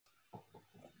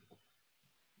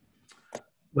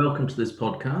Welcome to this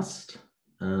podcast.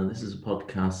 This is a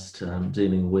podcast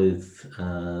dealing with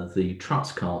the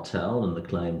trucks cartel and the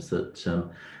claims that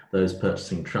those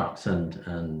purchasing trucks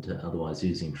and otherwise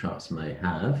using trucks may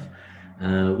have.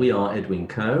 We are Edwin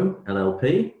Coe,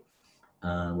 LLP.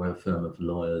 We're a firm of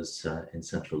lawyers in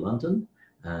central London.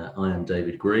 I am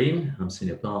David Green, I'm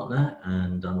senior partner,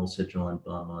 and I'm also joined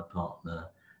by my partner,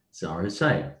 Zara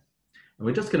Hussain. And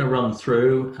we're just going to run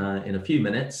through in a few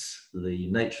minutes the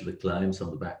nature of the claim, some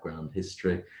of the background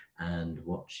history, and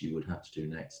what you would have to do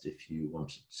next if you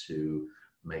wanted to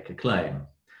make a claim.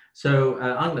 So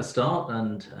I'm going to start,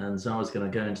 and Zara's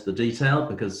going to go into the detail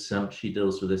because she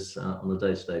deals with this on a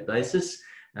day-to-day basis.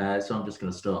 So I'm just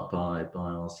going to start by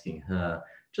asking her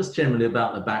just generally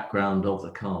about the background of the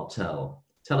cartel.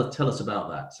 Tell us about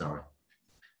that, Zara.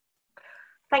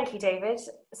 Thank you, David.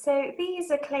 So these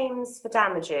are claims for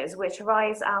damages which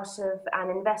arise out of an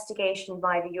investigation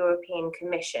by the European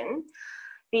Commission.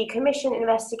 The Commission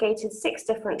investigated 6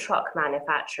 different truck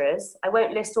manufacturers. I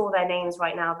won't list all their names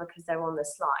right now because they're on the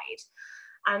slide.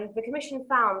 And the Commission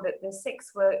found that the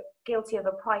 6 were guilty of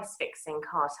a price-fixing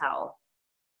cartel.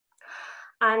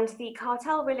 And the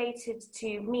cartel related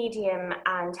to medium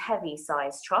and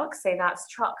heavy-sized trucks, so that's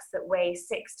trucks that weigh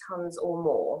 6 tons or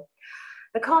more.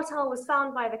 The cartel was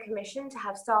found by the Commission to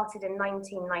have started in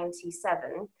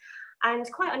 1997, and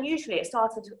quite unusually, it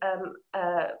started.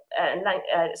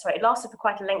 It lasted for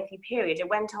quite a lengthy period. It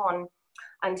went on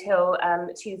until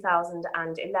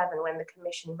 2011, when the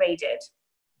Commission raided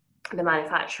the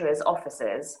manufacturer's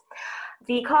offices.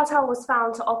 The cartel was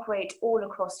found to operate all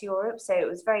across Europe, so it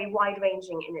was very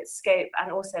wide-ranging in its scope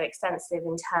and also extensive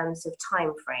in terms of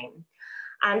time frame.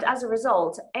 And as a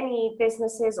result, any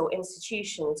businesses or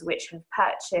institutions which have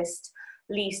purchased,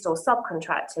 leased or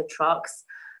subcontracted trucks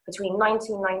between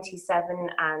 1997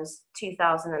 and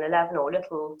 2011 or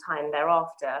little time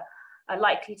thereafter are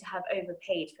likely to have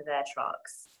overpaid for their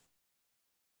trucks.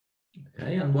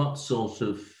 Okay, and what sort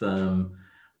of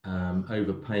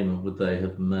overpayment would they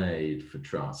have made for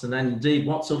trucks? And then indeed,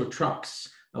 what sort of trucks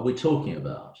are we talking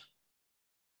about?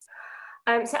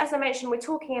 So as I mentioned, we're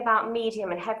talking about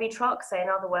medium and heavy trucks, so in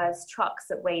other words, trucks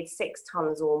that weighed 6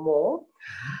 tons or more.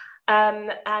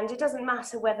 And it doesn't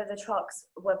matter whether the trucks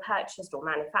were purchased or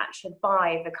manufactured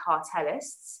by the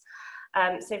cartelists.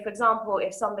 So for example,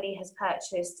 if somebody has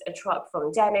purchased a truck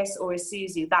from Dennis or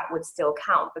Isuzu, that would still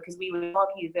count, because we would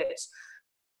argue that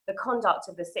the conduct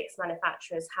of the 6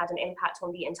 manufacturers had an impact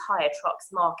on the entire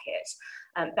trucks market,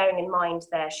 bearing in mind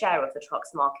their share of the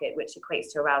trucks market, which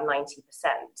equates to around 90%.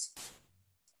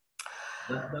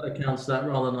 That accounts for that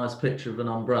rather nice picture of an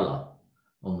umbrella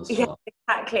on the slide. Yeah,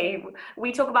 exactly.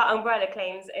 We talk about umbrella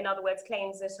claims, in other words,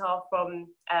 claims that are from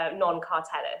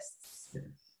non-cartelists. Yes.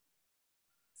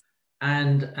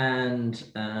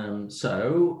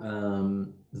 So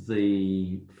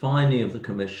the finding of the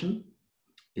Commission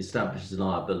establishes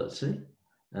liability,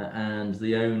 and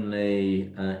the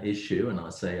only issue, and I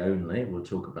say only, we'll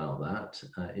talk about that,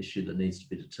 issue that needs to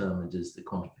be determined is the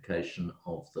quantification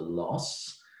of the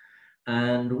loss.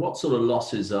 And what sort of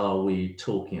losses are we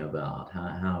talking about?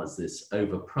 How is this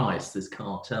overpriced, this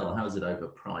cartel, how is it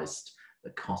overpriced the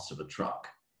cost of a truck?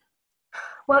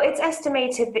 Well, it's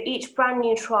estimated that each brand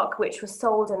new truck which was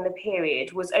sold in the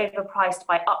period was overpriced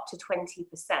by up to 20%.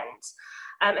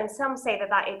 And some say that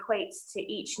that equates to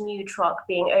each new truck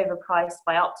being overpriced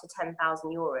by up to 10,000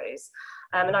 euros.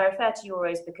 And I refer to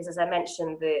euros because, as I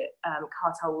mentioned, the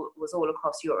cartel was all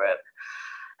across Europe.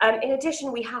 In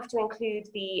addition, we have to include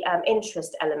the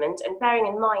interest element, and bearing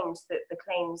in mind that the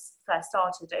claims first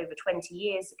started over 20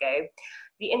 years ago,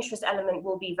 the interest element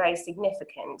will be very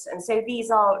significant. And so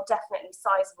these are definitely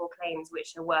sizable claims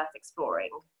which are worth exploring.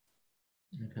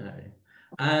 Okay.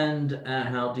 And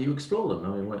how do you explore them? I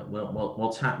mean,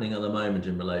 what's happening at the moment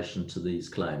in relation to these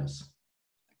claims?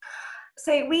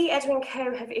 So we, Edwin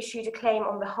Coe, have issued a claim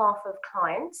on behalf of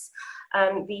clients.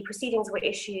 The proceedings were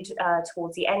issued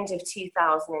towards the end of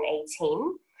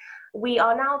 2018. We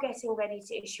are now getting ready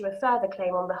to issue a further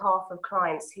claim on behalf of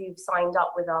clients who've signed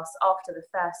up with us after the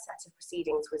first set of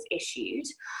proceedings was issued.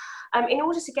 In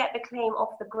order to get the claim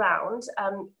off the ground,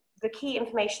 the key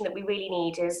information that we really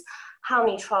need is how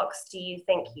many trucks do you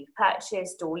think you've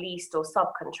purchased or leased or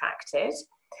subcontracted?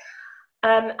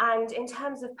 And in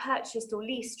terms of purchased or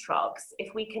leased trucks,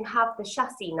 if we can have the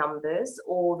chassis numbers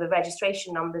or the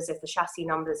registration numbers if the chassis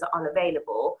numbers are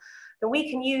unavailable, then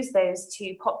we can use those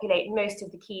to populate most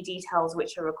of the key details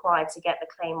which are required to get the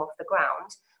claim off the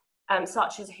ground,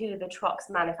 such as who the truck's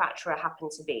manufacturer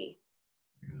happened to be.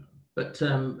 But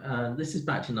this is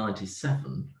back to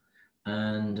 97.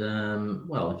 And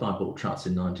well, if I bought trucks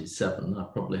in '97, I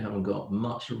probably haven't got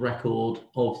much record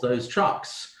of those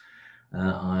trucks.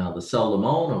 I either sold them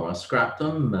on or I scrapped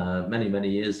them many, many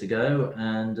years ago,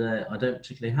 and I don't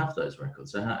particularly have those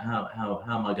records. So how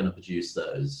am I going to produce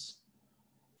those?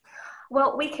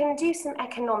 Well, we can do some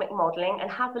economic modelling and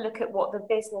have a look at what the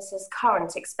business's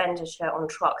current expenditure on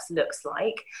trucks looks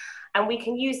like. And we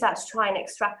can use that to try and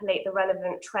extrapolate the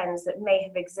relevant trends that may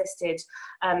have existed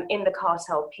in the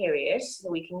cartel period.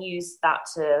 So we can use that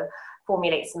to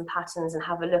formulate some patterns and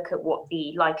have a look at what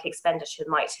the likely expenditure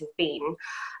might have been.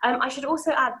 I should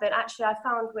also add that actually I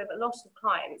found with a lot of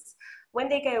clients, when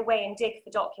they go away and dig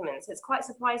for documents, it's quite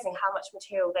surprising how much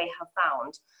material they have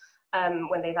found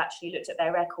when they've actually looked at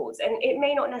their records. And it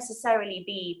may not necessarily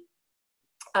be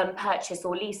purchase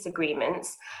or lease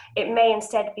agreements. It may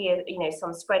instead be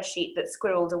some spreadsheet that's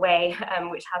squirreled away,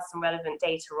 which has some relevant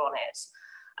data on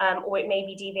it. Or it may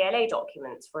be DVLA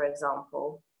documents, for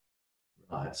example.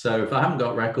 Right, so if I haven't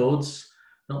got records,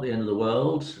 not the end of the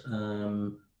world.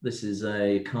 This is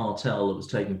a cartel that was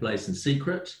taking place in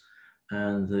secret,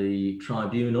 and the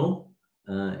tribunal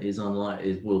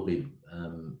will be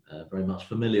very much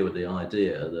familiar with the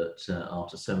idea that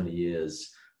after so many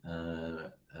years,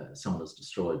 someone has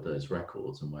destroyed those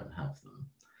records and won't have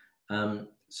them.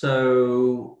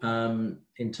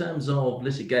 In terms of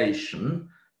litigation,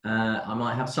 I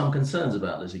might have some concerns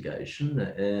about litigation.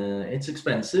 It's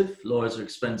expensive, lawyers are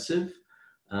expensive,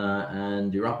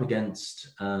 and you're up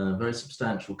against very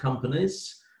substantial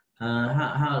companies.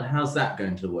 How's that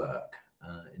going to work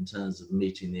in terms of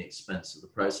meeting the expense of the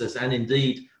process, and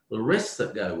indeed the risks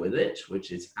that go with it,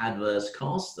 which is adverse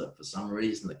costs, that for some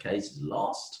reason the case is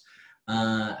lost,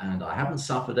 and I haven't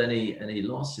suffered any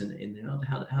loss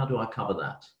how do I cover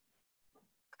that?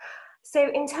 So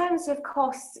in terms of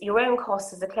costs, your own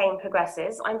costs as a claim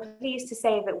progresses, I'm pleased to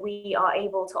say that we are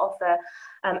able to offer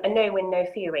a no-win,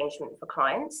 no-fee arrangement for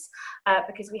clients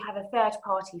because we have a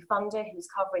third-party funder who's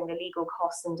covering the legal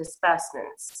costs and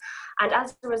disbursements. And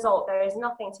as a result, there is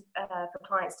nothing for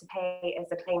clients to pay as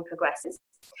the claim progresses.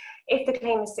 If the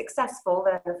claim is successful,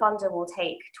 then the funder will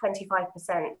take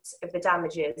 25% of the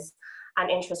damages and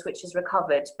interest which is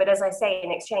recovered. But as I say,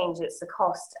 in exchange, it's a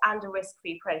cost and a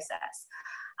risk-free process.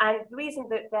 And the reason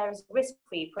that there is a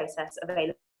risk-free process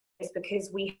available is because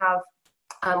we have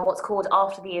what's called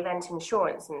after the event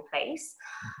insurance in place.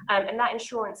 And that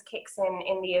insurance kicks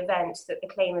in the event that the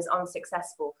claim is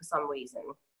unsuccessful for some reason.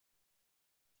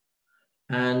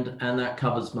 And that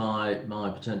covers my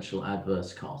potential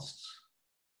adverse costs?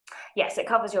 Yes, it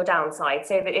covers your downside,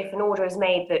 so that if an order is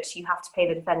made that you have to pay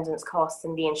the defendant's costs,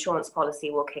 and the insurance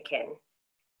policy will kick in.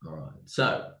 All right.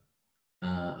 So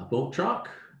I bought a truck.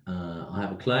 I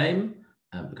have a claim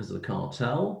because of the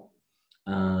cartel.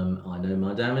 I know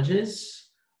my damages,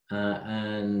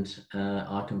 and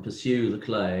I can pursue the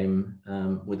claim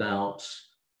without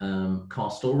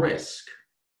cost or risk.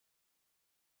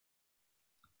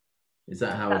 Is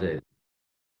that how it is?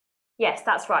 Yes,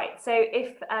 that's right. So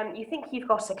if you think you've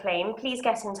got a claim, please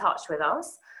get in touch with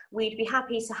us. We'd be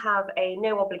happy to have a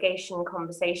no obligation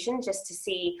conversation just to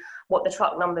see what the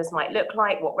truck numbers might look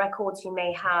like, what records you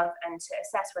may have, and to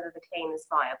assess whether the claim is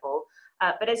viable.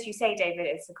 But as you say, David,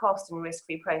 it's a cost and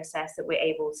risk-free process that we're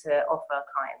able to offer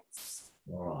clients.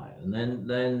 All right. And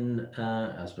then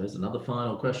I suppose another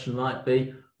final question might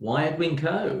be, why Edwin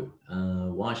Coe?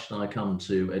 Why should I come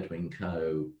to Edwin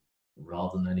Coe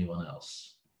rather than anyone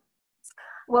else?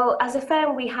 Well, as a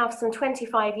firm, we have some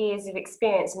 25 years of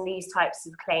experience in these types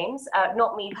of claims.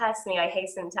 Not me personally, I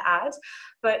hasten to add,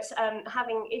 but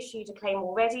having issued a claim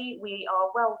already, we are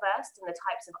well versed in the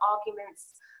types of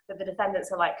arguments that the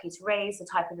defendants are likely to raise, the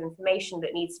type of information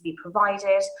that needs to be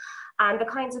provided, and the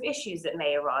kinds of issues that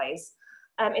may arise.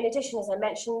 In addition, as I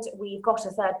mentioned, we've got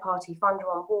a third-party funder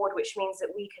on board, which means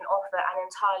that we can offer an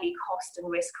entirely cost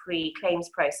and risk-free claims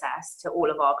process to all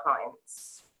of our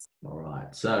clients. All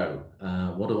right, so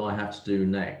what do I have to do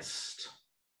next?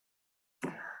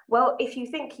 Well, if you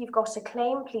think you've got a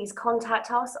claim, please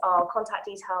contact us. Our contact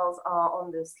details are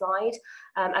on the slide.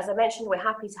 As I mentioned, we're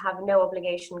happy to have a no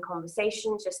obligation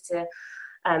conversation just to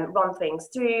run things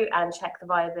through and check the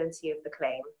viability of the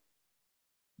claim.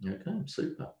 Okay,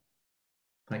 super.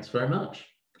 Thanks very much.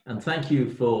 And thank you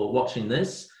for watching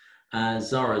this. As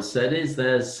Zara said,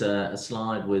 there's a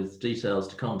slide with details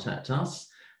to contact us.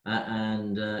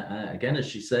 Again, as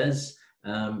she says,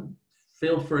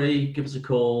 feel free, give us a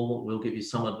call. We'll give you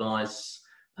some advice.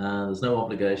 There's no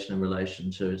obligation in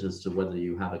relation to it as to whether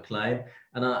you have a claim.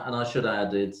 And I should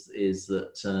add is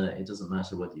that it doesn't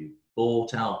matter whether you've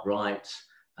bought outright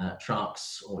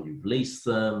trucks or you've leased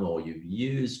them or you've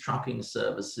used trucking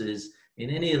services. in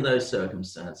any of those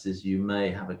circumstances, you may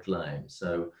have a claim.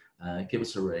 So give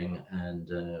us a ring and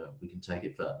we can take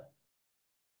it further.